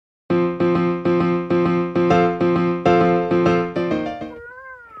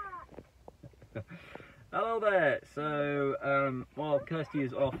Kirstie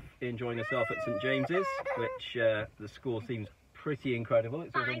is off enjoying herself at St James's, which the score seems pretty incredible.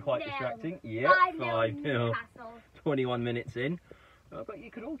 It's all been quite distracting. Yeah, 5-0, 21 minutes in. But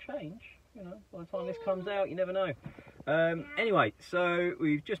you could all change, you know, by the time this comes out, you never know. Anyway, so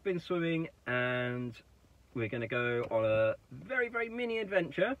we've just been swimming and we're going to go on a very, very mini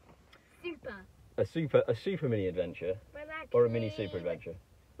adventure. A super mini adventure. Or a mini super adventure.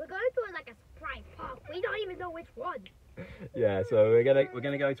 We're going to like a surprise park. We don't even know which one. Yeah, so we're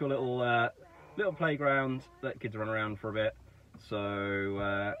gonna go to a little playground, let kids run around for a bit.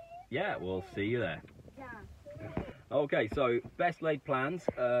 So yeah, we'll see you there. Yeah. Okay, so best laid plans.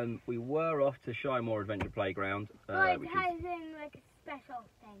 We were off to Shiremoor Adventure Playground. Which has in like a special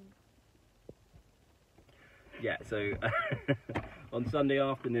thing. Yeah, so on Sunday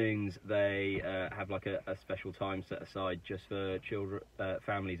afternoons they have like a special time set aside just for children,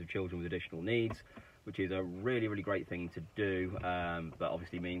 families of children with additional needs, which is a really, really great thing to do, but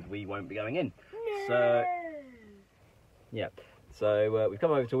obviously means we won't be going in. No. So yeah, so we've come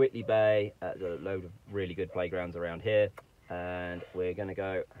over to Whitley Bay. There's a load of really good playgrounds around here, and we're going to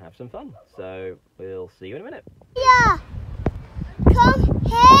go have some fun. So we'll see you in a minute. Yeah, come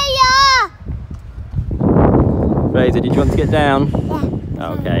here. Fraser, did you want to get down?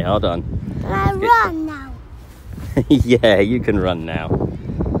 Yeah. Okay, hold on. Can I run now? Yeah, you can run now.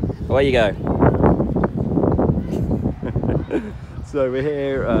 Away you go. So we're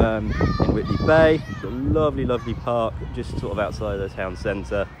here in Whitley Bay. It's a lovely, lovely park just sort of outside the town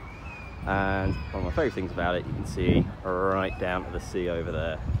centre. And one of my favourite things about it, you can see right down to the sea over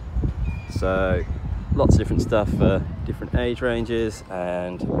there. So lots of different stuff for different age ranges,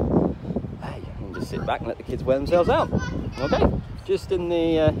 and hey, you can just sit back and let the kids wear themselves out. Okay, just in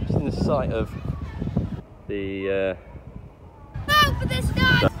the sight of the. No, for this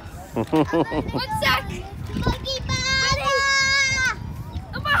guy. 1 sec.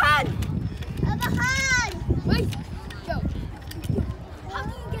 Wait, go. How do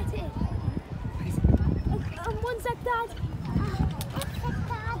you get in? 1 sec, Dad.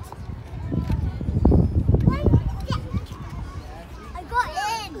 I got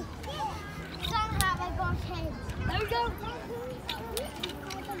in. Somehow I got in. There we go.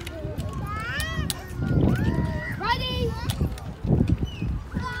 Ready?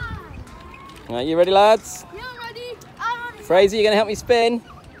 Are you ready, lads? Yeah, I'm ready. I'm ready. Fraser, you going to help me spin?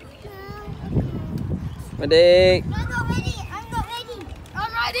 Ready? I'm not ready. I'm not ready.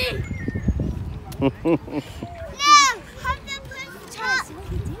 I'm ready. No, have the push up. What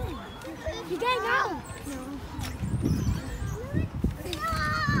are you doing? You're getting out. No.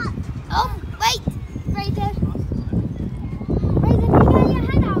 Oh, wait. Fraser. Fraser, can you get your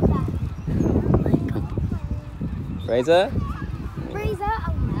head out there? Fraser? Fraser,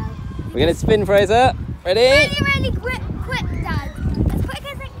 oh no. We're going to spin, Fraser. Ready? Really quick, Dad. As quick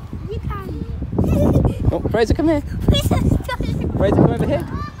as you can. Oh, Fraser, come here. Fraser, come over here.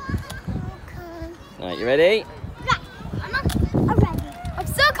 Alright, you ready? Yeah, I'm ready. I'm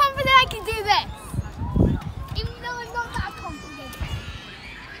so confident I can do this. Even though I'm not that confident.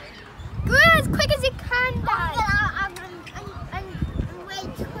 Go as quick as you can, Dad. I'm way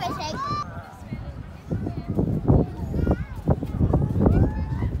too quick.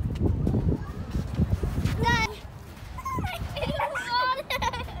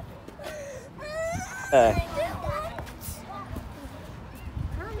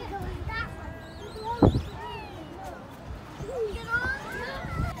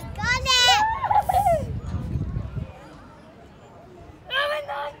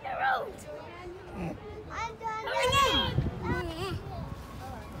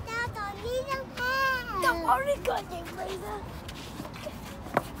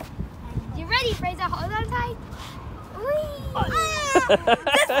 You ready, Fraser? Hold on tight.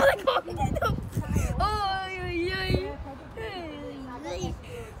 That's what I call it.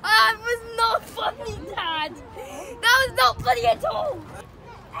 That was not funny, Dad. That was not funny at all.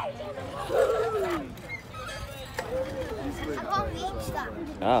 I can't reach that.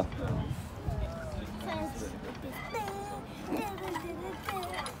 Oh.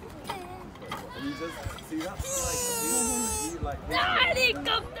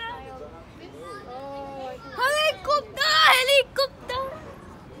 Helicopter! Helicopter! Helicopter!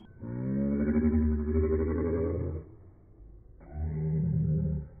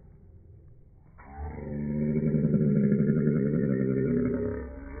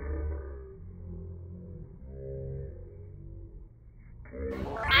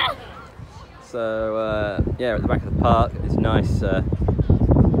 So yeah, at the back of the park, there's a nice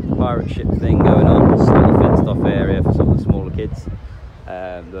pirate ship thing going on, slightly fenced off area for some of the smaller kids.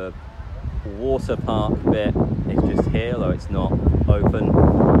 The water park bit is just here, although it's not open.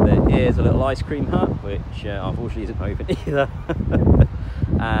 There is a little ice cream hut, which unfortunately isn't open either.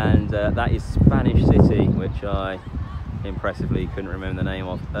 And that is Spanish City, which I impressively couldn't remember the name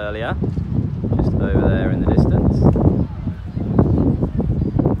of earlier. Just over there in the distance.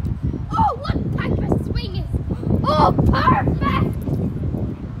 Oh, what type of swing is? Oh, perfect!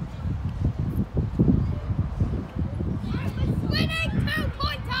 Swinging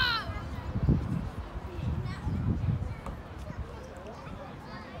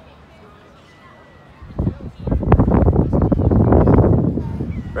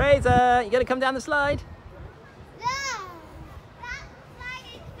Fraser, you gonna come down the slide? No! That slide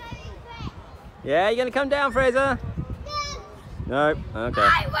is very quick. Yeah, you gonna come down, Fraser? No! No? Okay.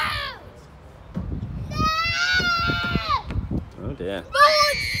 I will! No! Oh dear.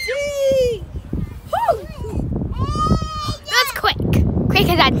 That's quick.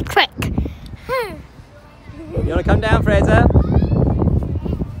 Quicker than quick. You wanna come down, Fraser?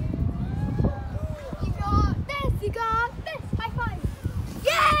 You got this. High five.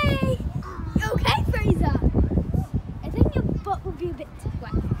 Yay! Okay, Fraser. I think your butt will be a bit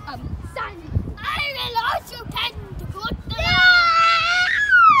wet. Sandy. I will also tend to put the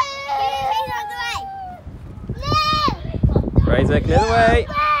No! Fraser, clear the way.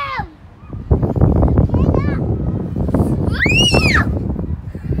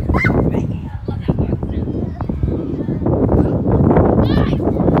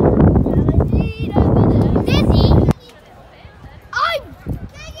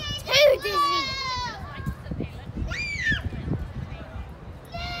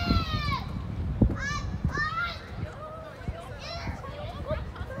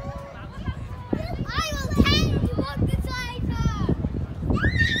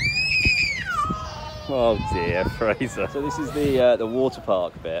 Oh dear, Fraser. So this is the water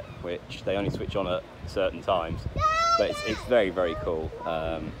park bit, which they only switch on at certain times, but it's very, very cool.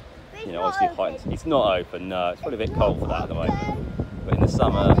 You know, obviously it's not open. No, it's probably a bit cold for that at the moment. But in the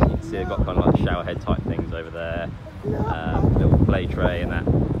summer, you can see they've got kind of like shower head type things over there, little play tray and that,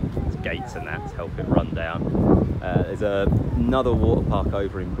 gates and that to help it run down. There's another water park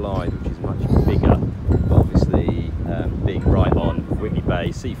over in Blythe, which is much bigger, but obviously being right on Whitley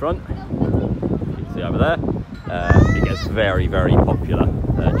Bay seafront. See over there, it gets very, very popular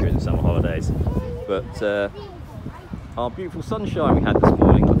during the summer holidays. But our beautiful sunshine we had this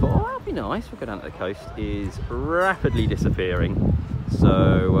morning, I thought, oh, that'd be nice, we'll go down to the coast, is rapidly disappearing.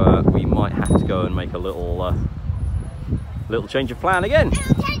 So we might have to go and make a little change of plan again.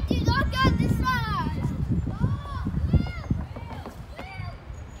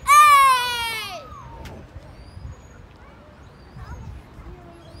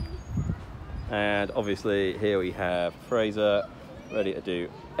 And obviously here we have Fraser ready to do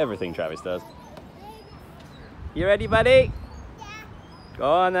everything Travis does. You ready, buddy? Yeah. Go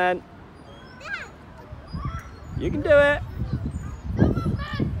on then. Yeah. You can do it.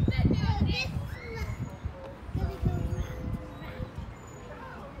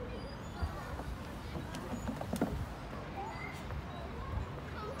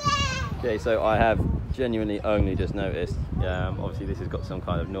 Okay, so I have genuinely only just noticed, obviously this has got some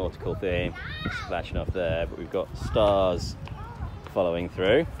kind of nautical theme splashing off there, but we've got stars following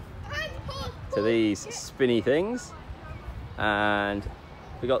through to these spinny things, and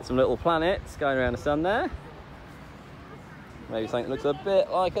we've got some little planets going around the sun there. Maybe something that looks a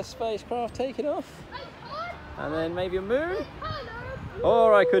bit like a spacecraft taking off, and then maybe a moon,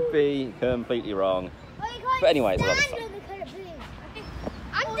 or I could be completely wrong, but anyway, it's a lot of fun.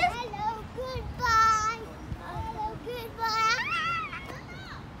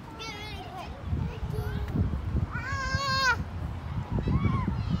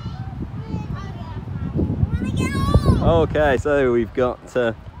 Okay, so we've got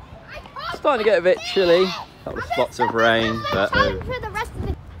starting to get a bit chilly, a couple of spots of rain, but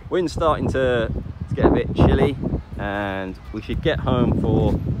wind's starting to get a bit chilly, and we should get home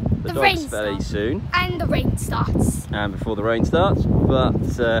for the dogs fairly soon. And the rain starts. And before the rain starts, but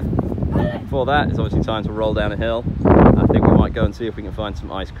before that it's obviously time to roll down a hill. I think we might go and see if we can find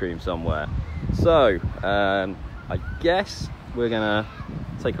some ice cream somewhere. So I guess we're gonna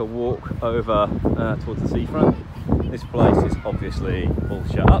take a walk over towards the seafront. This place is obviously all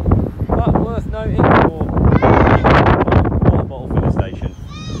shut up, but worth noting for water bottle filling station.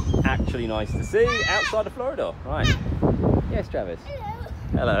 Actually nice to see outside of Florida. Right. Yes, Travis.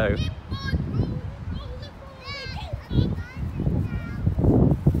 Hello.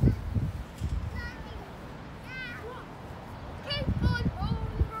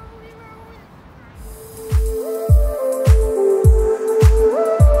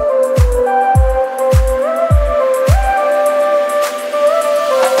 Hello.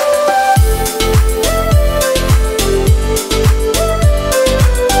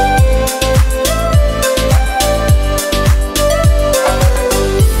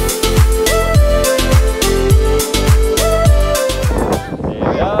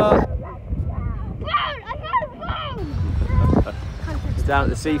 Down at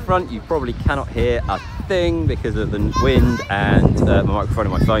the seafront, you probably cannot hear a thing because of the wind, and the microphone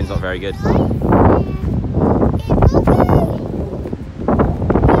on my phone's not very good.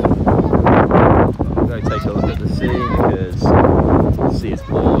 Go take a look at the sea because the sea is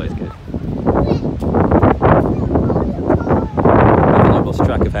always good. I think I've lost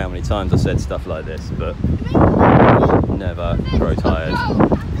track of how many times I've said stuff like this, but never grow tired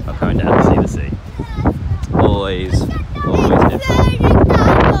of going down to see the sea. Always different.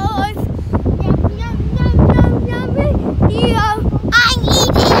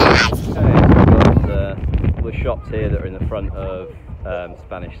 The shops here that are in the front of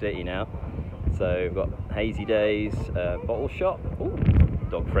Spanish City now. So we've got Hazy Days, bottle shop. Ooh,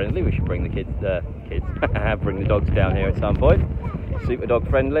 dog friendly. We should bring the kids bring the dogs down here at some point. Super dog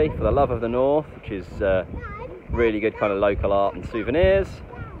friendly for the love of the north, which is really good kind of local art and souvenirs.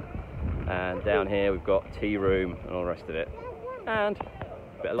 And down here we've got tea room and all the rest of it, and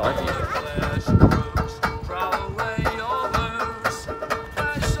a bit of life.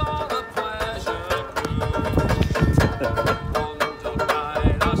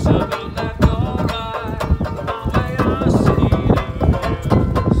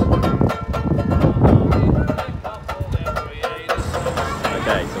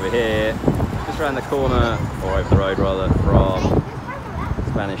 Okay, so we're here just around the corner, or over the road rather, from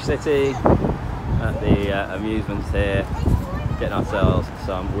Spanish City at the amusements here, getting ourselves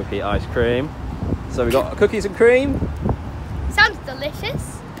some whippy ice cream. So we got cookies and cream. Sounds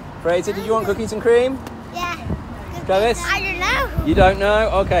delicious. Fraser, did you want cookies and cream? Yeah. Travis? I don't know. You don't know?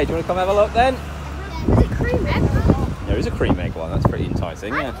 Okay, do you want to come have a look then? There's a cream egg. There is a cream egg one, that's pretty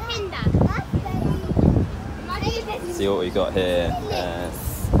enticing, yeah. Let's see what we got here.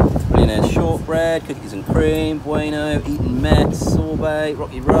 Millionaire's shortbread, cookies and cream, Bueno, Eton Met, sorbet,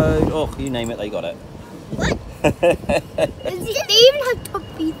 Rocky Road. Oh, you name it, they got it. What? They even have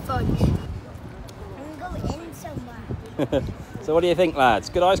toffee fudge. I'm going in somewhere. So what do you think, lads?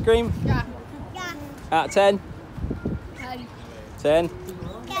 Good ice cream? Yeah. Yeah. Out of 10? 10?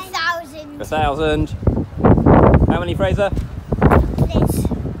 1,000. 1,000. How many, Fraser? This.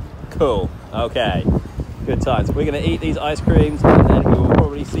 Cool. Okay. Good times. We're going to eat these ice creams and then we will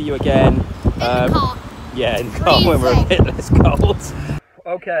probably see you again. In the car. Yeah, in the car when we're a bit less cold.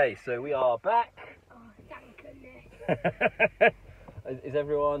 Okay, so we are back. Oh, thank goodness. Has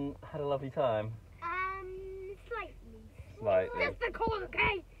everyone had a lovely time? Slightly. Just the cold,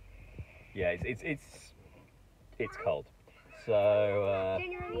 okay? Yeah, it's cold. So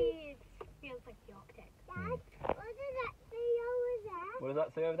Generally, it feels like the Arctic. Dad, what does that say over there? what does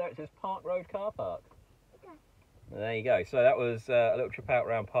that say over there? It says Park Road Car Park. Okay. There you go. So that was a little trip out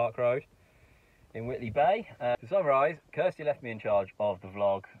around Park Road in Whitley Bay. To summarise, Kirstie left me in charge of the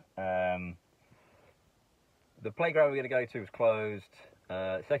vlog. The playground we were going to go to was closed.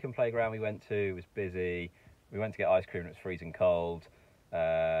 Second playground we went to was busy. We went to get ice cream and it was freezing cold.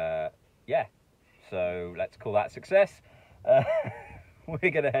 Yeah, so let's call that a success. We're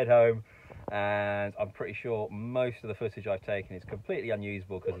going to head home, and I'm pretty sure most of the footage I've taken is completely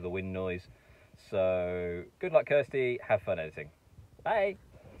unusable because of the wind noise. So good luck, Kirstie. Have fun editing. Bye.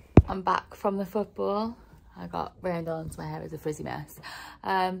 I'm back from the football. I got rained on, so my hair is a frizzy mess.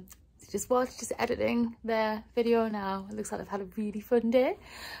 Just editing the video now. It looks like I've had a really fun day,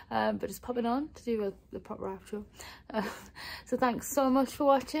 but just popping on to do the proper outro. So thanks so much for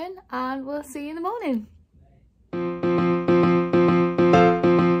watching, and we'll see you in the morning.